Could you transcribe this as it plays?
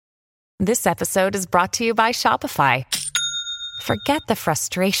This episode is brought to you by Shopify. Forget the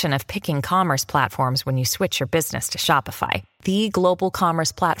frustration of picking commerce platforms when you switch your business to Shopify, the global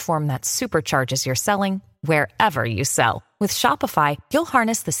commerce platform that supercharges your selling wherever you sell. With Shopify, you'll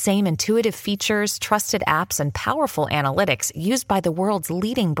harness the same intuitive features, trusted apps, and powerful analytics used by the world's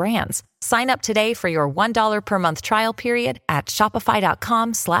leading brands. Sign up today for your $1 per month trial period at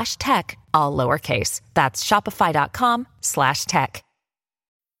shopify.com/tech, all lowercase. That's shopify.com/tech.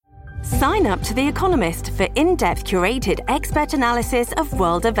 Sign up to The Economist for in-depth curated expert analysis of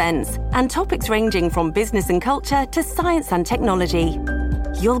world events and topics ranging from business and culture to science and technology.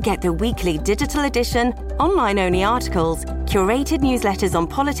 You'll get the weekly digital edition, online-only articles, curated newsletters on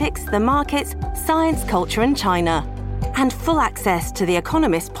politics, the markets, science, culture, and China, and full access to The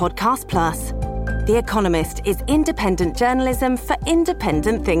Economist Podcast Plus. The Economist is independent journalism for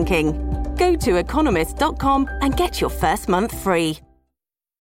independent thinking. Go to economist.com and get your first month free.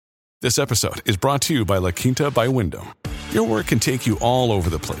 This episode is brought to you by La Quinta by Wyndham. Your work can take you all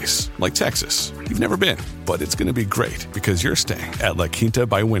over the place, like Texas. You've never been, but it's going to be great because you're staying at La Quinta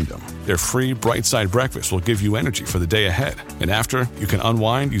by Wyndham. Their free Bright Side breakfast will give you energy for the day ahead. And after, you can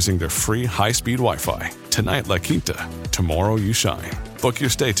unwind using their free high-speed Wi-Fi. Tonight, La Quinta. Tomorrow, you shine. Book your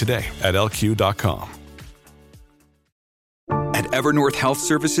stay today at lq.com. At Evernorth Health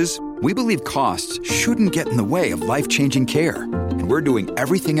Services, we believe costs shouldn't get in the way of life-changing care, and we're doing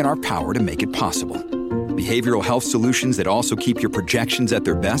everything in our power to make it possible. Behavioral health solutions that also keep your projections at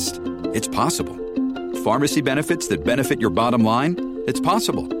their best? It's possible. Pharmacy benefits that benefit your bottom line? It's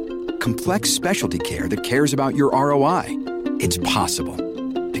possible. Complex specialty care that cares about your ROI? It's possible.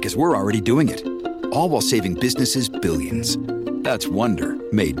 Because we're already doing it. All while saving businesses billions. That's Wonder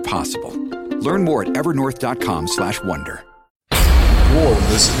made possible. Learn more at evernorth.com/wonder. You're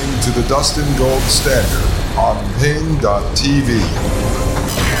listening to the Dustin Gold Standard on Pain.tv.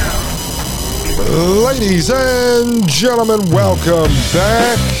 Ladies and gentlemen, welcome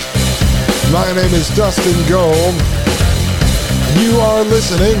back. My name is Dustin Gold. You are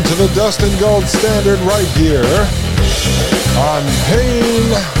listening to the Dustin Gold Standard right here on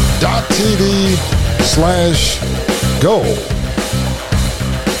Pain.tv/gold.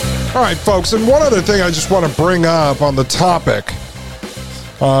 All right, folks, and one other thing I just want to bring up on the topic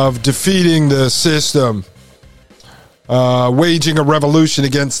of defeating the system, waging a revolution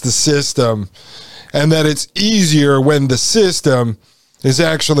against the system, and that it's easier when the system is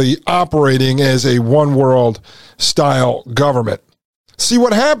actually operating as a one-world style government. See,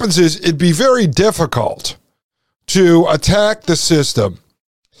 what happens is it'd be very difficult to attack the system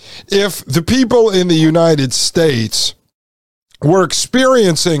if the people in the United States were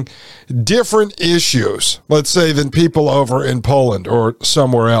experiencing different issues, let's say, than people over in Poland or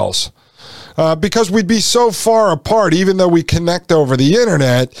somewhere else. Because we'd be so far apart, even though we connect over the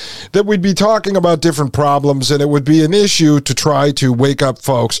internet, that we'd be talking about different problems, and it would be an issue to try to wake up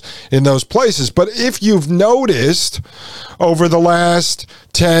folks in those places. But if you've noticed over the last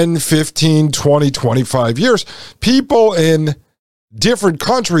 10, 15, 20, 25 years, people in different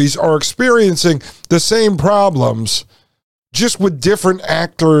countries are experiencing the same problems, just with different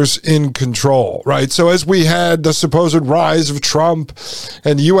actors in control, right? So as we had the supposed rise of Trump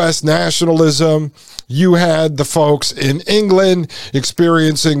and U.S. nationalism, you had the folks in England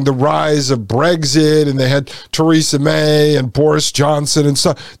experiencing the rise of Brexit, and they had Theresa May and Boris Johnson and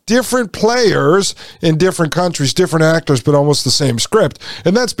stuff. Different players in different countries, different actors, but almost the same script.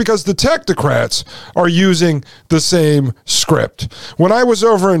 And that's because the technocrats are using the same script. When I was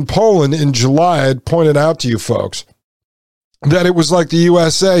over in Poland in July, I'd pointed out to you folks that it was like the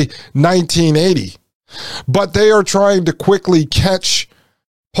USA 1980. But they are trying to quickly catch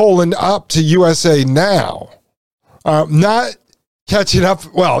Poland up to USA now. Not catching up,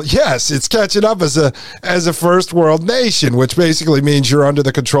 well, yes, it's catching up as a first world nation, which basically means you're under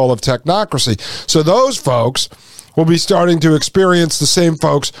the control of technocracy. So those folks will be starting to experience the same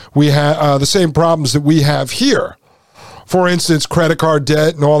folks we have, the same problems that we have here. For instance, credit card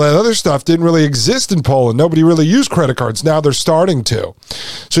debt and all that other stuff didn't really exist in Poland. Nobody really used credit cards. Now they're starting to.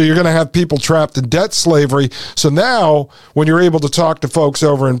 So you're going to have people trapped in debt slavery. So now when you're able to talk to folks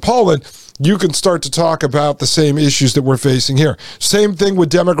over in Poland, you can start to talk about the same issues that we're facing here. Same thing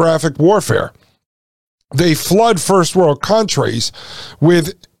with demographic warfare. They flood first world countries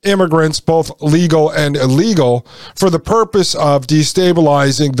with immigrants, both legal and illegal, for the purpose of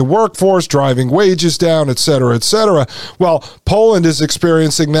destabilizing the workforce, driving wages down, et cetera, et cetera. Well, Poland is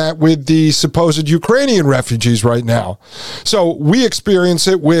experiencing that with the supposed Ukrainian refugees right now. So we experience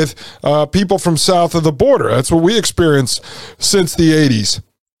it with people from south of the border. That's what we experienced since the 80s.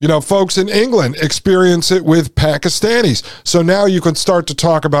 Folks in England experience it with Pakistanis. So now you can start to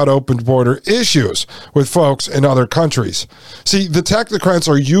talk about open border issues with folks in other countries. See, the technocrats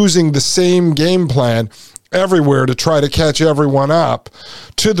are using the same game plan everywhere to try to catch everyone up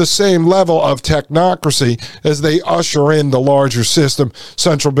to the same level of technocracy as they usher in the larger system,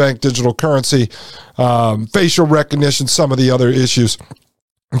 central bank digital currency, facial recognition, some of the other issues.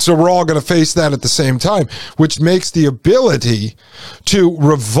 And so we're all going to face that at the same time, which makes the ability to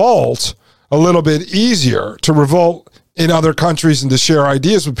revolt a little bit easier, to revolt in other countries and to share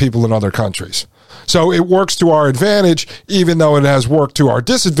ideas with people in other countries. So it works to our advantage, even though it has worked to our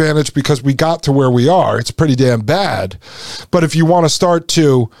disadvantage because we got to where we are. It's pretty damn bad. But if you want to start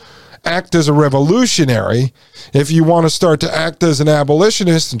to act as a revolutionary, if you want to start to act as an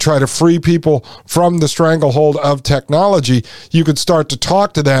abolitionist and try to free people from the stranglehold of technology, you could start to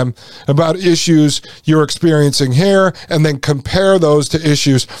talk to them about issues you're experiencing here and then compare those to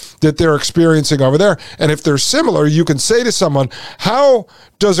issues that they're experiencing over there. And if they're similar, you can say to someone, how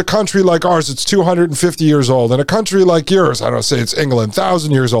does a country like ours, it's 250 years old, and a country like yours, I don't say it's England,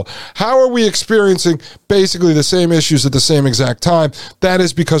 1,000 years old, how are we experiencing basically the same issues at the same exact time? That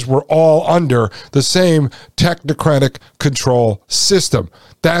is because we're all under the same technocratic control system.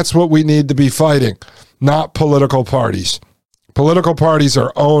 That's what we need to be fighting, not political parties. Political parties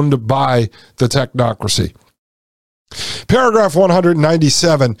are owned by the technocracy. Paragraph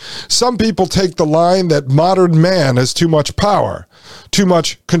 197. Some people take the line that modern man has too much power, too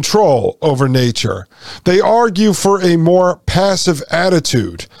much control over nature. They argue for a more passive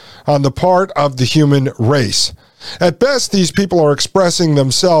attitude on the part of the human race. At best, these people are expressing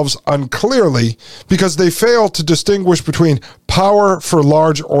themselves unclearly because they fail to distinguish between power for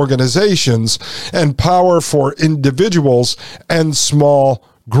large organizations and power for individuals and small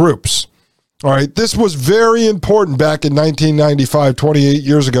groups. All right, this was very important back in 1995, 28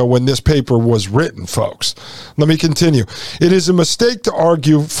 years ago, when this paper was written, folks. Let me continue. It is a mistake to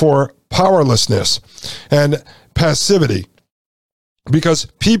argue for powerlessness and passivity because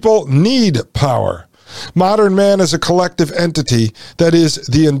people need power. Modern man as a collective entity, that is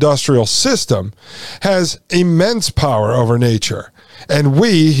the industrial system, has immense power over nature. And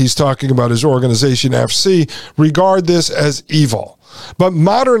we, he's talking about his organization FC, regard this as evil. But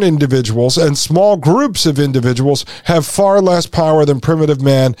modern individuals and small groups of individuals have far less power than primitive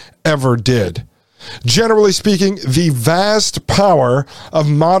man ever did. Generally speaking, the vast power of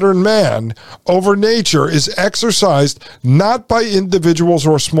modern man over nature is exercised not by individuals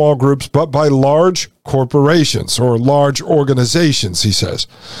or small groups, but by large corporations or large organizations, he says.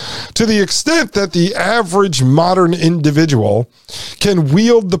 To the extent that the average modern individual can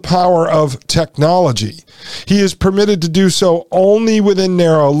wield the power of technology, he is permitted to do so only within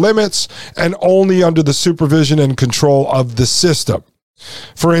narrow limits and only under the supervision and control of the system.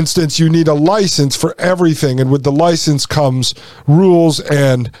 For instance, you need a license for everything, and with the license comes rules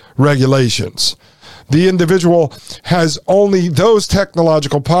and regulations. The individual has only those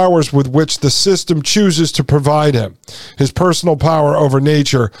technological powers with which the system chooses to provide him. His personal power over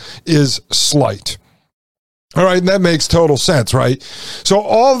nature is slight. All right, and that makes total sense, right? So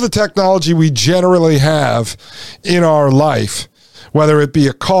all the technology we generally have in our life, whether it be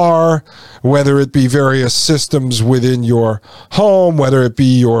a car, whether it be various systems within your home, whether it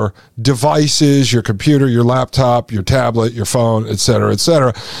be your devices, your computer, your laptop, your tablet, your phone, et cetera,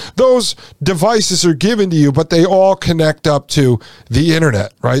 those devices are given to you, but they all connect up to the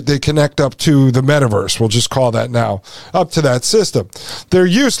internet, right? They connect up to the metaverse. We'll just call that now, up to that system. They're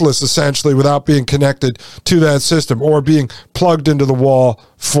useless, essentially, without being connected to that system or being plugged into the wall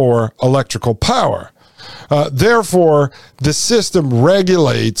for electrical power. Therefore, the system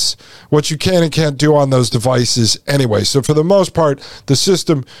regulates what you can and can't do on those devices anyway. So for the most part, the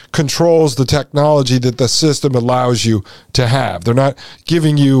system controls the technology that the system allows you to have. They're not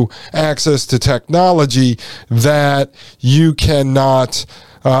giving you access to technology that you cannot,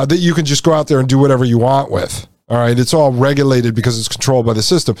 that you can just go out there and do whatever you want with. All right, it's all regulated because it's controlled by the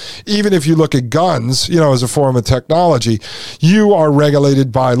system. Even if you look at guns, as a form of technology, you are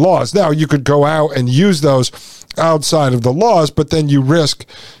regulated by laws. Now, you could go out and use those outside of the laws, but then you risk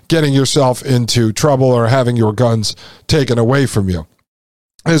getting yourself into trouble or having your guns taken away from you,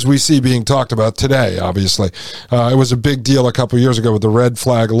 as we see being talked about today, obviously. It was a big deal a couple of years ago with the red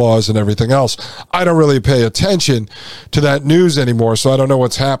flag laws and everything else. I don't really pay attention to that news anymore, so I don't know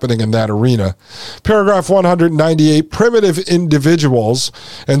what's happening in that arena. Paragraph 198, primitive individuals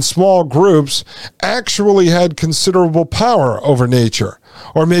and small groups actually had considerable power over nature,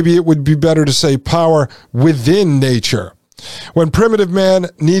 or maybe it would be better to say power within nature. When primitive man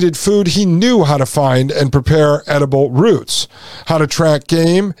needed food, he knew how to find and prepare edible roots, how to track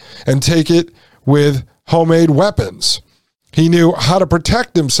game and take it with homemade weapons. He knew how to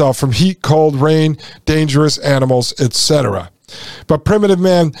protect himself from heat, cold, rain, dangerous animals, etc. But primitive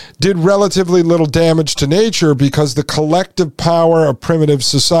man did relatively little damage to nature because the collective power of primitive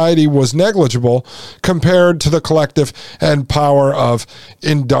society was negligible compared to the collective and power of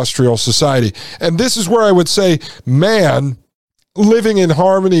industrial society. And this is where I would say man living in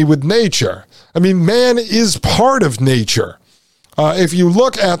harmony with nature. I mean, man is part of nature. If you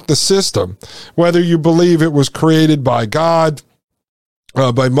look at the system, whether you believe it was created by God,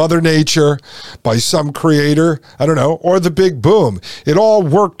 by Mother Nature, by some creator, I don't know, or the Big Boom, it all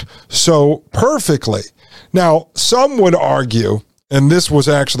worked so perfectly. Now, some would argue, and this was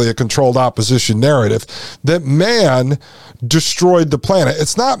actually a controlled opposition narrative, that man destroyed the planet.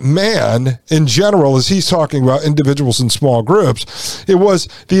 It's not man in general, as he's talking about individuals in small groups. It was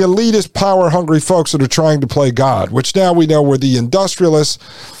the elitist, power-hungry folks that are trying to play God, which now we know were the industrialists,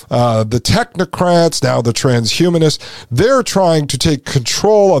 the technocrats, now the transhumanists. They're trying to take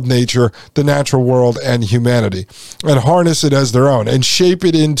control of nature, the natural world, and humanity, and harness it as their own, and shape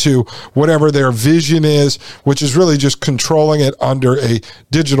it into whatever their vision is, which is really just controlling it under a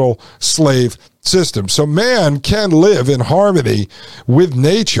digital slave system. So man can live in harmony with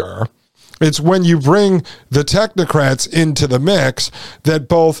nature. It's when you bring the technocrats into the mix that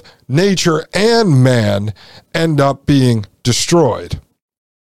both nature and man end up being destroyed.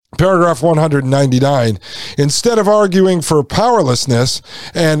 Paragraph 199, instead of arguing for powerlessness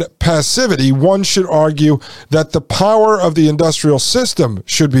and passivity, one should argue that the power of the industrial system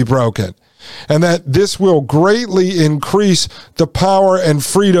should be broken, and that this will greatly increase the power and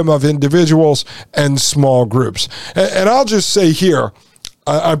freedom of individuals and small groups. And I'll just say here,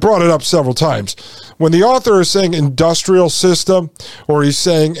 I brought it up several times. When the author is saying industrial system, or he's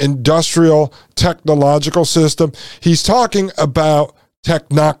saying industrial technological system, he's talking about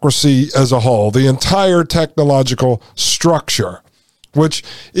technocracy as a whole, the entire technological structure, which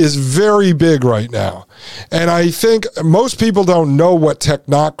is very big right now. And I think most people don't know what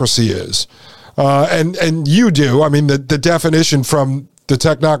technocracy is. And you do. I mean, the definition from the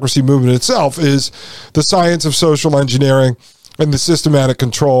technocracy movement itself is the science of social engineering and the systematic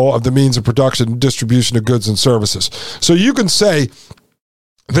control of the means of production and distribution of goods and services. So you can say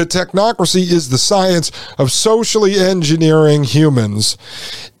that technocracy is the science of socially engineering humans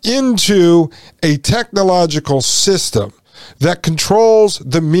into a technological system that controls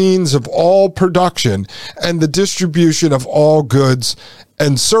the means of all production and the distribution of all goods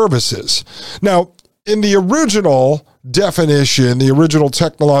and services. Now, in the original definition, the original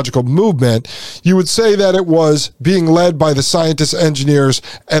technological movement, you would say that it was being led by the scientists, engineers,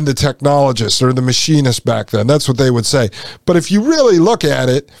 and the technologists, or the machinists back then. That's what they would say. But if you really look at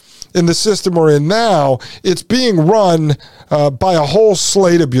it, in the system we're in now, it's being run by a whole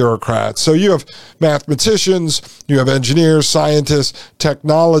slate of bureaucrats. So you have mathematicians, you have engineers, scientists,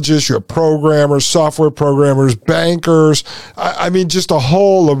 technologists, you have programmers, software programmers, bankers. I mean, just a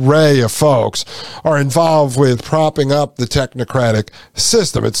whole array of folks are involved with propping up the technocratic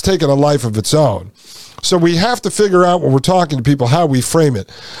system. It's taken a life of its own. So we have to figure out when we're talking to people how we frame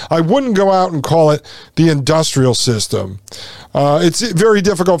it. I wouldn't go out and call it the industrial system. It's very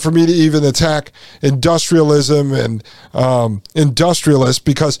difficult for me to even attack industrialism and industrialists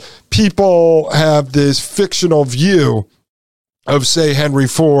because people have this fictional view of, say, Henry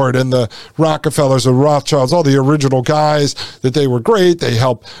Ford and the Rockefellers and Rothschilds, all the original guys, that they were great. They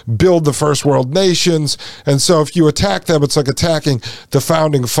helped build the first world nations. And so if you attack them, it's like attacking the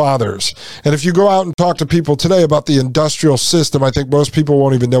founding fathers. And if you go out and talk to people today about the industrial system, I think most people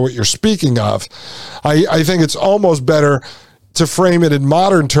won't even know what you're speaking of. I think it's almost better to frame it in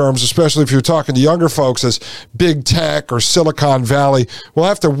modern terms, especially if you're talking to younger folks, as big tech or Silicon Valley. We'll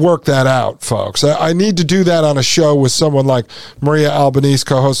have to work that out, folks. I need to do that on a show with someone like Maria Albanese,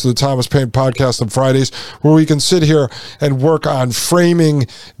 co-host of the Thomas Paine podcast on Fridays, where we can sit here and work on framing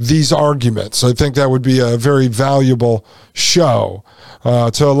these arguments. I think that would be a very valuable show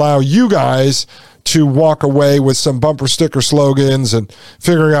to allow you guys to walk away with some bumper sticker slogans and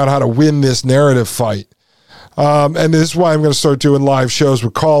figuring out how to win this narrative fight. And this is why I'm going to start doing live shows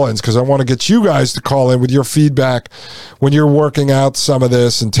with call-ins, because I want to get you guys to call in with your feedback when you're working out some of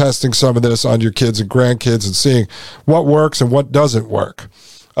this and testing some of this on your kids and grandkids and seeing what works and what doesn't work.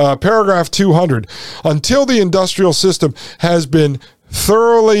 Paragraph 200. Until the industrial system has been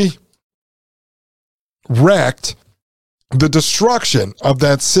thoroughly wrecked, the destruction of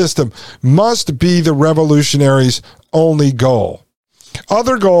that system must be the revolutionaries' only goal.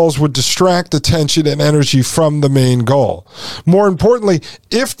 Other goals would distract attention and energy from the main goal. More importantly,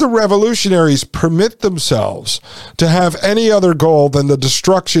 if the revolutionaries permit themselves to have any other goal than the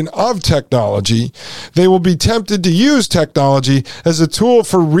destruction of technology, they will be tempted to use technology as a tool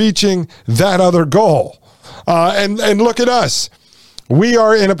for reaching that other goal. And look at us. We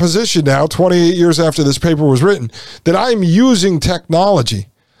are in a position now, 28 years after this paper was written, that I'm using technology,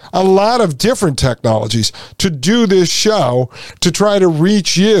 a lot of different technologies, to do this show, to try to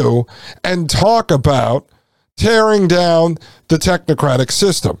reach you and talk about tearing down the technocratic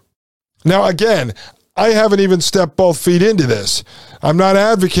system. Now, again, I haven't even stepped both feet into this. I'm not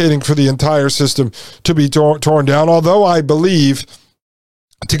advocating for the entire system to be torn down, although I believe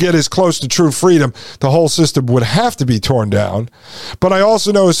to get as close to true freedom, the whole system would have to be torn down. But I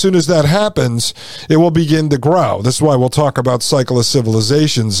also know as soon as that happens, it will begin to grow. This is why we'll talk about cycle of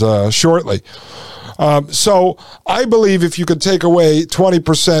civilizations shortly. So I believe if you could take away 20%,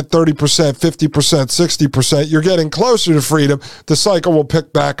 30%, 50%, 60%, you're getting closer to freedom. The cycle will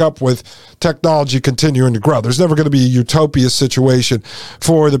pick back up with technology continuing to grow. There's never going to be a utopia situation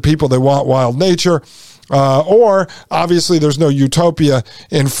for the people that want wild nature. Or, obviously, there's no utopia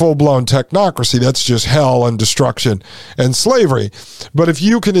in full-blown technocracy. That's just hell and destruction and slavery. But if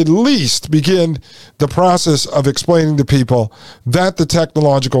you can at least begin the process of explaining to people that the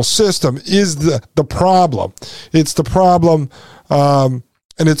technological system is the problem. It's the problem, and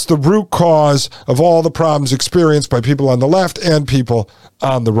it's the root cause of all the problems experienced by people on the left and people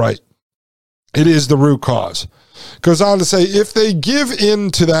on the right. It is the root cause. Goes on to say, if they give in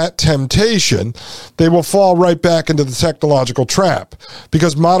to that temptation, they will fall right back into the technological trap,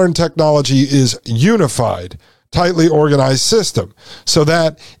 because modern technology is unified, tightly organized system, so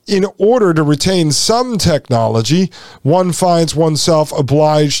that in order to retain some technology, one finds oneself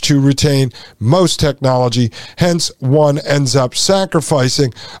obliged to retain most technology. Hence, one ends up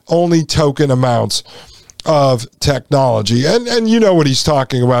sacrificing only token amounts of technology. And you know what he's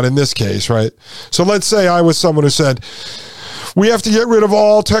talking about in this case, right? So let's say I was someone who said, we have to get rid of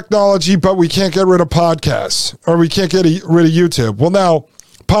all technology, but we can't get rid of podcasts, or we can't get rid of YouTube. Well, now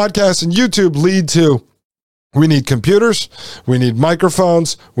podcasts and YouTube lead to, we need computers, we need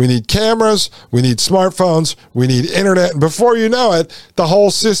microphones, we need cameras, we need smartphones, we need internet. And before you know it, the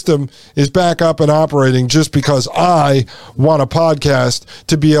whole system is back up and operating just because I want a podcast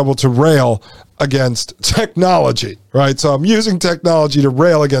to be able to rail against technology, right? So I'm using technology to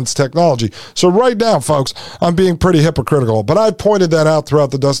rail against technology. So right now, folks, I'm being pretty hypocritical, but I pointed that out throughout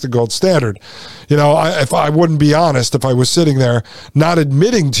the Dustin Gold Standard. You know, if I wouldn't be honest, if I was sitting there not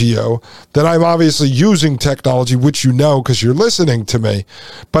admitting to you that I'm obviously using technology, which you know because you're listening to me.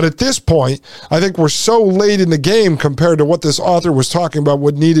 But at this point, I think we're so late in the game compared to what this author was talking about,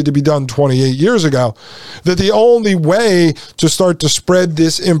 what needed to be done 28 years ago, that the only way to start to spread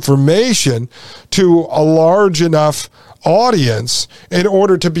this information to a large enough audience in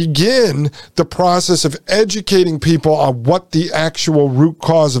order to begin the process of educating people on what the actual root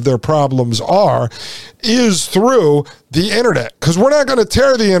cause of their problems are is through the internet. Because we're not going to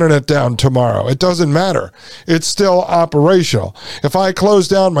tear the internet down tomorrow. It doesn't matter. It's still operational. If I close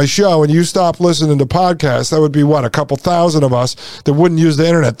down my show and you stop listening to podcasts, that would be what, a couple thousand of us that wouldn't use the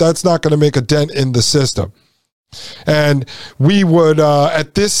internet. That's not going to make a dent in the system. And we would,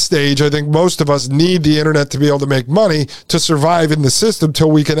 at this stage, I think most of us need the internet to be able to make money to survive in the system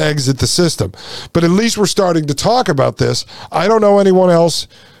till we can exit the system. But at least we're starting to talk about this. I don't know anyone else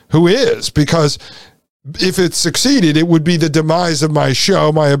who is, because if it succeeded, it would be the demise of my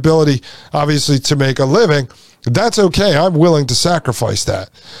show, my ability, obviously, to make a living. That's okay. I'm willing to sacrifice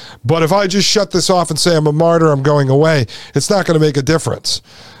that. But if I just shut this off and say I'm a martyr, I'm going away, it's not going to make a difference.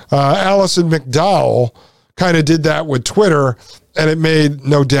 Alison McDowell kind of did that with Twitter, and it made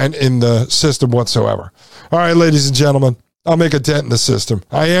no dent in the system whatsoever. All right, ladies and gentlemen, I'll make a dent in the system.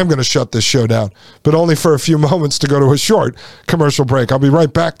 I am going to shut this show down, but only for a few moments to go to a short commercial break. I'll be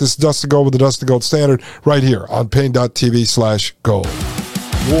right back. This is Dustin Gold with the Dustin Gold Standard right here on Pain.tv/gold.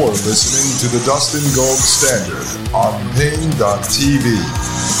 You're listening to the Dustin Gold Standard on Pain.tv.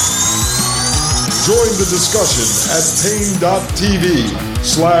 Join the discussion at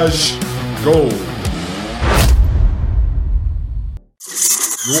Pain.tv/gold.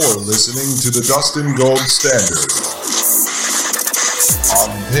 You're listening to the Dustin Gold Standard on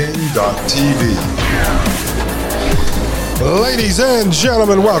Pain.tv. Ladies and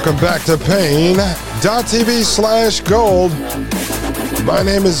gentlemen, welcome back to Pain.tv/gold. My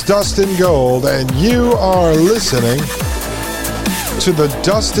name is Dustin Gold, and you are listening to the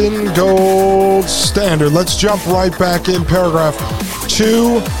Dustin Gold Standard. Let's jump right back in paragraph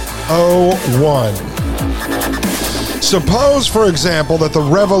 201. Suppose, for example, that the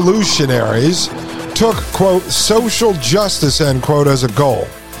revolutionaries took, quote, social justice, end quote, as a goal.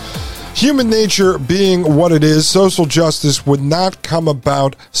 Human nature being what it is, social justice would not come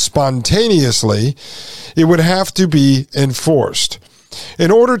about spontaneously. It would have to be enforced.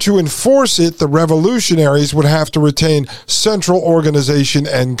 In order to enforce it, the revolutionaries would have to retain central organization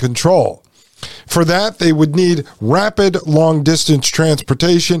and control. For that, they would need rapid long-distance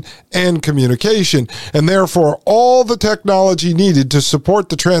transportation and communication, and therefore all the technology needed to support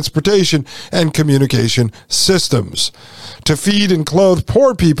the transportation and communication systems. To feed and clothe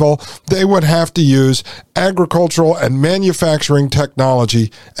poor people, they would have to use agricultural and manufacturing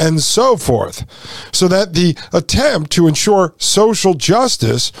technology and so forth, so that the attempt to ensure social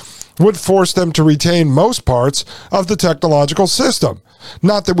justice would force them to retain most parts of the technological system.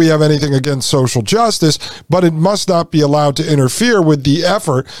 Not that we have anything against social justice, but it must not be allowed to interfere with the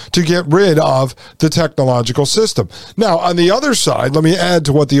effort to get rid of the technological system. Now, on the other side, let me add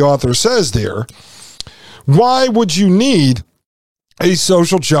to what the author says there. Why would you need a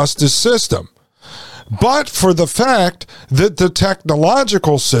social justice system? But for the fact that the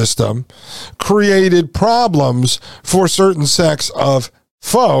technological system created problems for certain sects of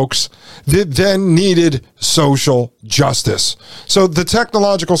folks that then needed social justice. So the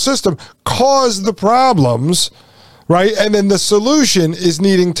technological system caused the problems, right? And then the solution is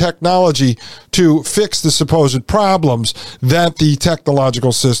needing technology to fix the supposed problems that the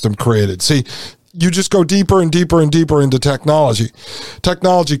technological system created. See, you just go deeper and deeper and deeper into technology.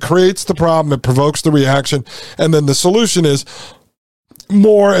 Technology creates the problem, it provokes the reaction, and then the solution is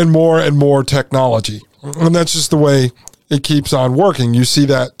more and more and more technology. And that's just the way it keeps on working. You see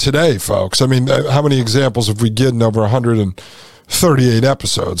that today, folks. I mean, how many examples have we given over 138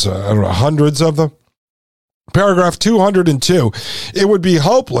 episodes? I don't know, hundreds of them? Paragraph 202, it would be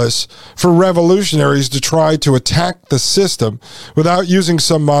hopeless for revolutionaries to try to attack the system without using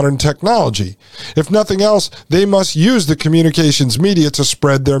some modern technology. If nothing else, they must use the communications media to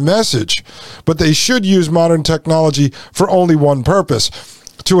spread their message. But they should use modern technology for only one purpose,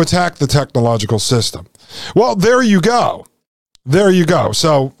 to attack the technological system. Well, there you go. There you go.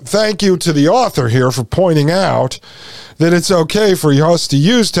 So thank you to the author here for pointing out that it's okay for us to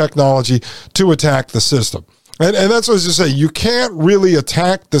use technology to attack the system. And that's what I was just saying. You can't really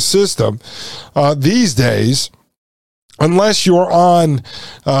attack the system these days unless you're on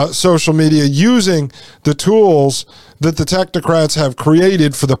social media using the tools that the technocrats have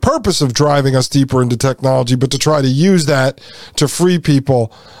created for the purpose of driving us deeper into technology, but to try to use that to free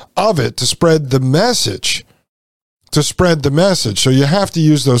people of it, to spread the message. So you have to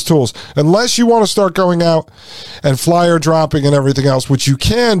use those tools. Unless you want to start going out and flyer dropping and everything else, which you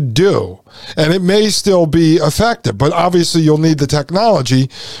can do, and it may still be effective, but obviously you'll need the technology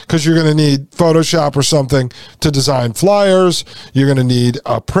because you're going to need Photoshop or something to design flyers. You're going to need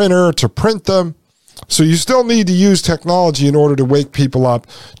a printer to print them. So you still need to use technology in order to wake people up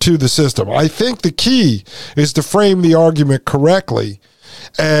to the system. I think the key is to frame the argument correctly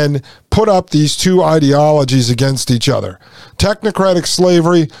and put up these two ideologies against each other. Technocratic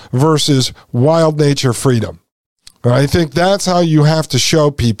slavery versus wild nature freedom. I think that's how you have to show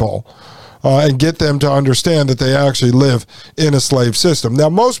people and get them to understand that they actually live in a slave system. Now,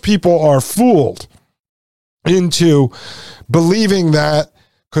 most people are fooled into believing that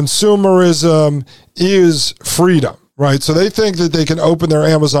consumerism is freedom. Right, so they think that they can open their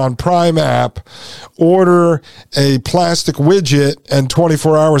Amazon Prime app, order a plastic widget, and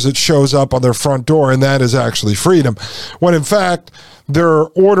 24 hours it shows up on their front door, and that is actually freedom. When in fact, they're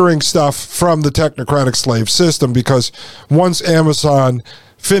ordering stuff from the technocratic slave system, because once Amazon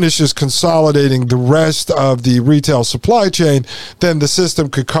finishes consolidating the rest of the retail supply chain, then the system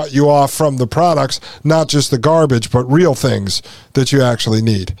could cut you off from the products, not just the garbage, but real things that you actually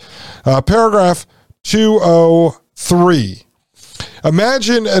need. Paragraph 203.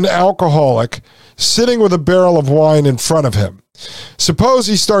 Imagine an alcoholic sitting with a barrel of wine in front of him. Suppose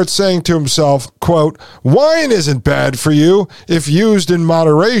he starts saying to himself, quote, "Wine isn't bad for you if used in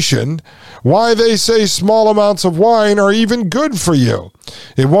moderation. Why, they say small amounts of wine are even good for you.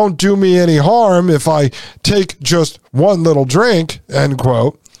 It won't do me any harm if I take just one little drink," end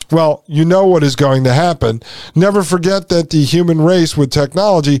quote. Well, you know what is going to happen. Never forget that the human race with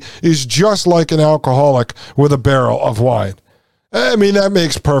technology is just like an alcoholic with a barrel of wine. I mean, that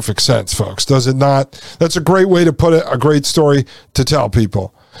makes perfect sense, folks, does it not? That's a great way to put it, a great story to tell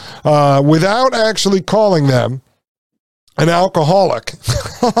people. Without actually calling them an alcoholic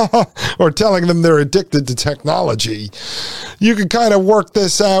or telling them they're addicted to technology. You can kind of work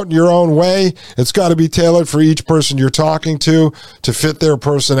this out in your own way. It's got to be tailored for each person you're talking to fit their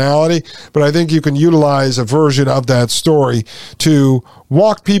personality. But I think you can utilize a version of that story to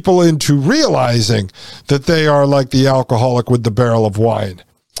walk people into realizing that they are like the alcoholic with the barrel of wine.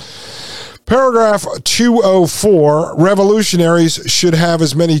 Paragraph 204, revolutionaries should have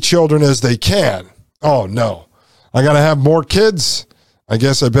as many children as they can. Oh, no. I got to have more kids? I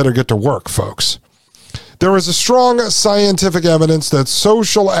guess I better get to work, folks. There is a strong scientific evidence that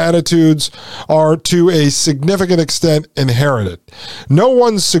social attitudes are to a significant extent inherited. No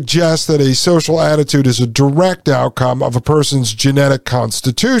one suggests that a social attitude is a direct outcome of a person's genetic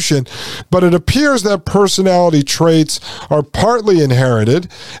constitution, but it appears that personality traits are partly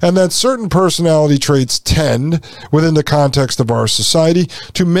inherited and that certain personality traits tend, within the context of our society,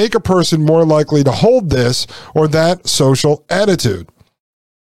 to make a person more likely to hold this or that social attitude.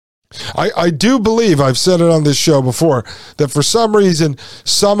 I do believe, I've said it on this show before, that for some reason,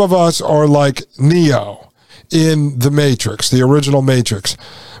 some of us are like Neo in the Matrix, the original Matrix.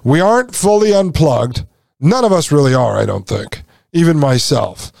 We aren't fully unplugged. None of us really are, I don't think, even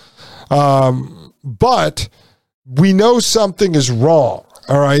myself. But we know something is wrong,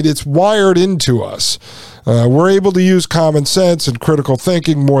 all right? It's wired into us. We're able to use common sense and critical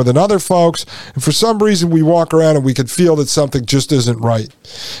thinking more than other folks. And for some reason, we walk around and we can feel that something just isn't right.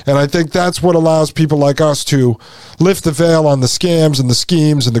 And I think that's what allows people like us to lift the veil on the scams and the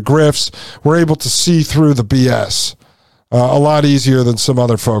schemes and the grifts. We're able to see through the BS a lot easier than some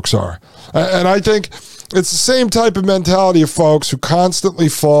other folks are. And I think it's the same type of mentality of folks who constantly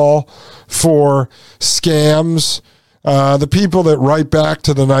fall for scams. The people that write back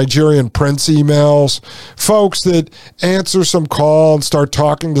to the Nigerian prince emails, folks that answer some call and start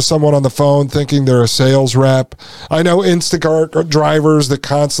talking to someone on the phone thinking they're a sales rep. I know Instacart drivers that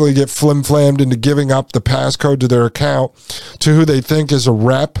constantly get flim-flammed into giving up the passcode to their account to who they think is a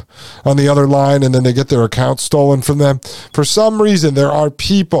rep on the other line, and then they get their account stolen from them. For some reason, there are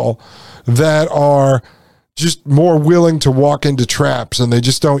people that are just more willing to walk into traps, and they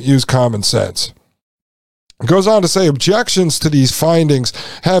just don't use common sense. It goes on to say objections to these findings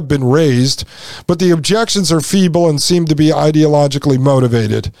have been raised, but the objections are feeble and seem to be ideologically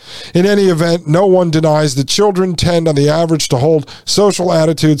motivated. In any event, no one denies that children tend on the average to hold social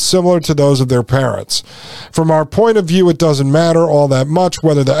attitudes similar to those of their parents. From our point of view, it doesn't matter all that much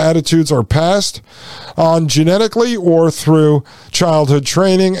whether the attitudes are passed on genetically or through childhood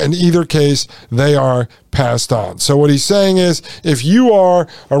training. In either case, they are passed on. So what he's saying is, if you are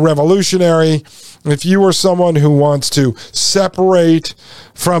a revolutionary, if you are someone who wants to separate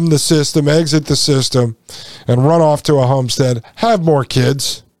from the system, exit the system, and run off to a homestead, have more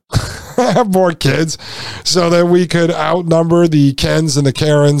kids. Have more kids so that we could outnumber the Kens and the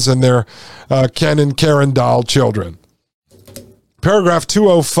Karens and their Ken and Karen doll children. Paragraph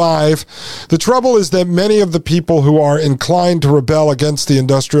 205, the trouble is that many of the people who are inclined to rebel against the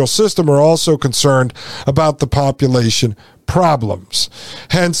industrial system are also concerned about the population problems.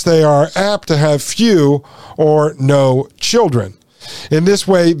 Hence, they are apt to have few or no children. In this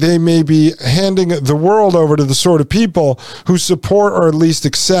way, they may be handing the world over to the sort of people who support or at least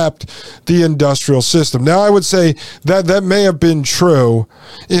accept the industrial system. Now, I would say that that may have been true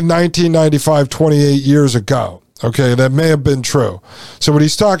in 1995, 28 years ago. Okay, that may have been true. So what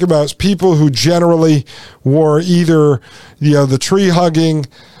he's talking about is people who generally were either, the tree-hugging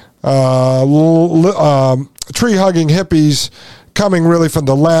hippies coming really from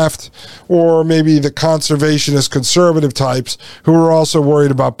the left, or maybe the conservationist conservative types who were also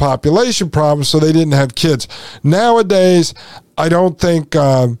worried about population problems, so they didn't have kids. Nowadays, I don't think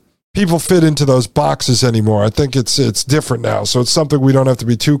people fit into those boxes anymore. I think it's different now, so it's something we don't have to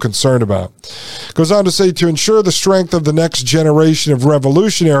be too concerned about. Goes on to say, to ensure the strength of the next generation of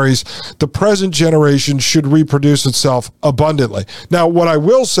revolutionaries, the present generation should reproduce itself abundantly. Now, what I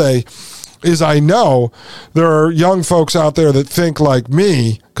will say is I know there are young folks out there that think like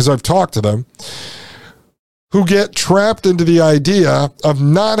me, because I've talked to them, who get trapped into the idea of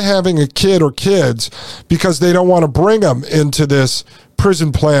not having a kid or kids because they don't want to bring them into this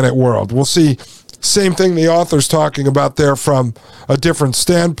prison planet world. We'll see, same thing the author's talking about there from a different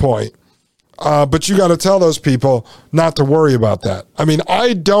standpoint. But you got to tell those people not to worry about that. I mean,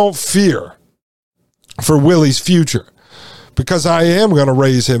 I don't fear for Willie's future because I am going to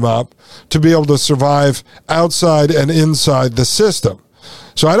raise him up to be able to survive outside and inside the system.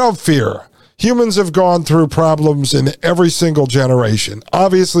 So I don't fear. Humans have gone through problems in every single generation.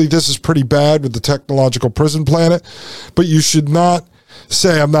 Obviously, this is pretty bad with the technological prison planet, but you should not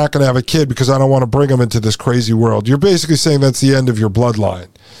say, I'm not going to have a kid because I don't want to bring them into this crazy world. You're basically saying that's the end of your bloodline.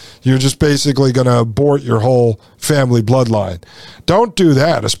 You're just basically going to abort your whole family bloodline. Don't do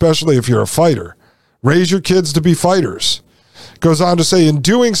that, especially if you're a fighter. Raise your kids to be fighters. Goes on to say, in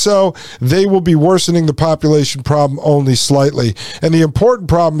doing so, they will be worsening the population problem only slightly. And the important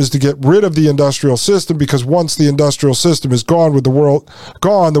problem is to get rid of the industrial system, because once the industrial system is gone,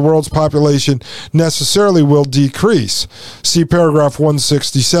 the world's population necessarily will decrease. See paragraph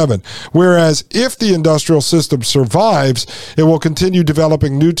 167. Whereas if the industrial system survives, it will continue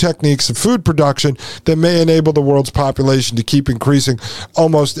developing new techniques of food production that may enable the world's population to keep increasing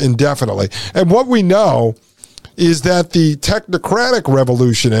almost indefinitely. And what we know is that the technocratic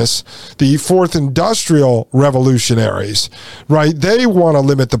revolutionists, the fourth industrial revolutionaries, right, they want to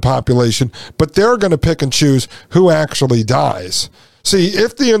limit the population, but they're going to pick and choose who actually dies. See,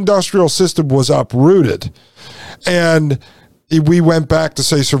 if the industrial system was uprooted and we went back to,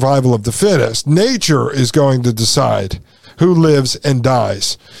 say, survival of the fittest, nature is going to decide who lives and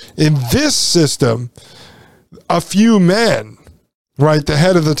dies. In this system, a few men, right, the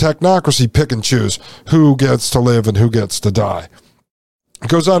head of the technocracy, pick and choose who gets to live and who gets to die. It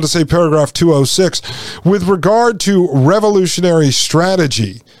goes on to say, paragraph 206, with regard to revolutionary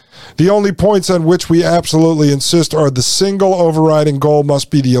strategy, the only points on which we absolutely insist are the single overriding goal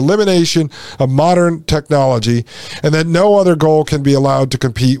must be the elimination of modern technology, and that no other goal can be allowed to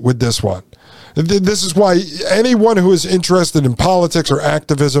compete with this one. This is why anyone who is interested in politics or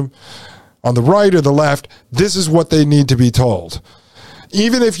activism, on the right or the left, this is what they need to be told.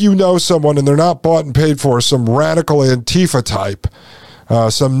 Even if you know someone and they're not bought and paid for, some radical Antifa type,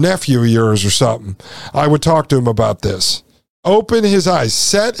 some nephew of yours or something, I would talk to him about this. Open his eyes,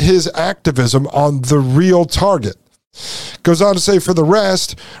 set his activism on the real target. Goes on to say, for the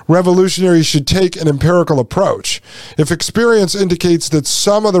rest, revolutionaries should take an empirical approach. If experience indicates that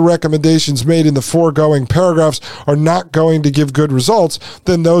some of the recommendations made in the foregoing paragraphs are not going to give good results,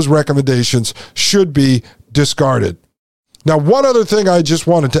 then those recommendations should be discarded. Now, one other thing I just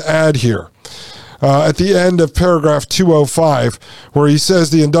wanted to add here. At the end of paragraph 205, where he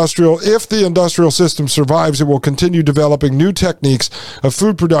says if the industrial system survives, it will continue developing new techniques of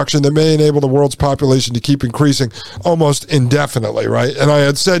food production that may enable the world's population to keep increasing almost indefinitely, right? And I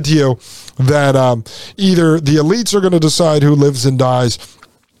had said to you that either the elites are going to decide who lives and dies,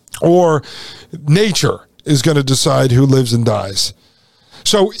 or nature is going to decide who lives and dies.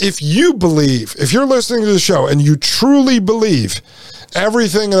 So if you're listening to the show and you truly believe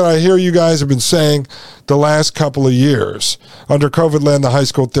everything that I hear you guys have been saying the last couple of years under COVID land, the high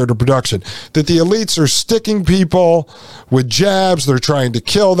school theater production, that the elites are sticking people with jabs, they're trying to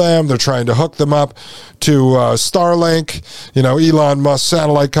kill them, they're trying to hook them up to Starlink, Elon Musk's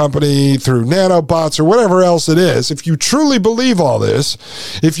satellite company, through nanobots or whatever else it is. If you truly believe all this,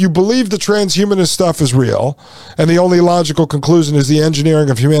 if you believe the transhumanist stuff is real, and the only logical conclusion is the engineering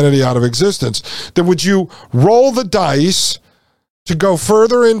of humanity out of existence, then would you roll the dice to go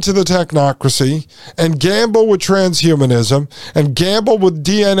further into the technocracy and gamble with transhumanism and gamble with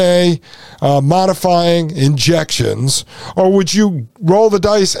DNA modifying injections? Or would you roll the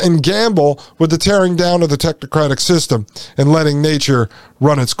dice and gamble with the tearing down of the technocratic system and letting nature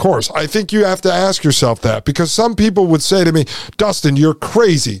run its course? I think you have to ask yourself that, because some people would say to me, Dustin, you're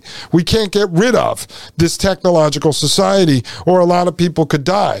crazy. We can't get rid of this technological society or a lot of people could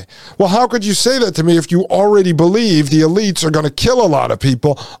die. Well, how could you say that to me if you already believe the elites are going to kill a lot of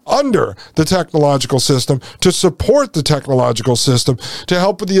people under the technological system to support the technological system, to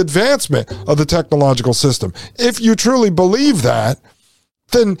help with the advancement of the technological system? If you truly believe that,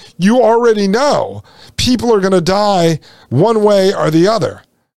 then you already know people are going to die one way or the other.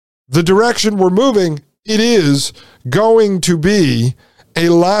 The direction we're moving, it is going to be a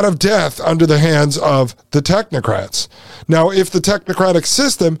lot of death under the hands of the technocrats. Now, if the technocratic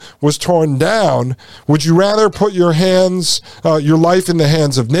system was torn down, would you rather put your life in the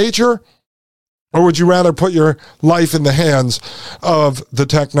hands of nature, or would you rather put your life in the hands of the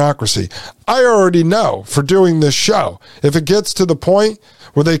technocracy? I already know for doing this show, if it gets to the point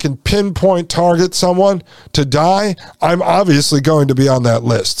where they can pinpoint target someone to die, I'm obviously going to be on that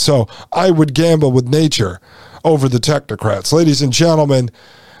list. So I would gamble with nature over the technocrats. Ladies and gentlemen,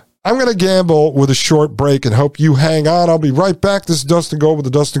 I'm going to gamble with a short break and hope you hang on. I'll be right back. This is Dustin Gold with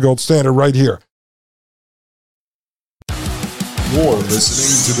the Dustin Gold Standard right here. You're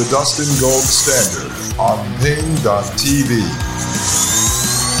listening to the Dustin Gold Standard on Pain.tv.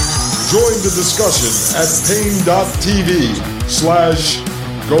 Join the discussion at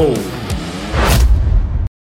Pain.tv/gold.